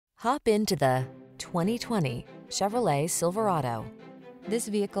Hop into the 2020 Chevrolet Silverado. This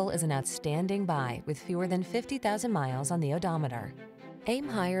vehicle is an outstanding buy with fewer than 50,000 miles on the odometer. Aim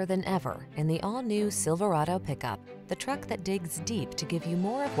higher than ever in the all-new Silverado pickup, the truck that digs deep to give you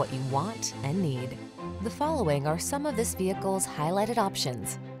more of what you want and need. The following are some of this vehicle's highlighted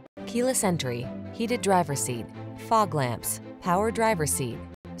options: keyless entry, heated driver's seat, fog lamps, power driver's seat,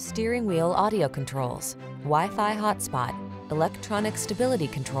 steering wheel audio controls, Wi-Fi hotspot, electronic stability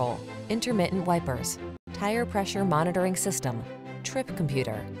control, intermittent wipers, tire pressure monitoring system, trip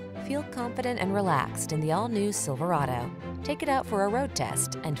computer. Feel confident and relaxed in the all-new Silverado. Take it out for a road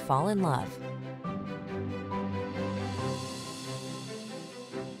test and fall in love.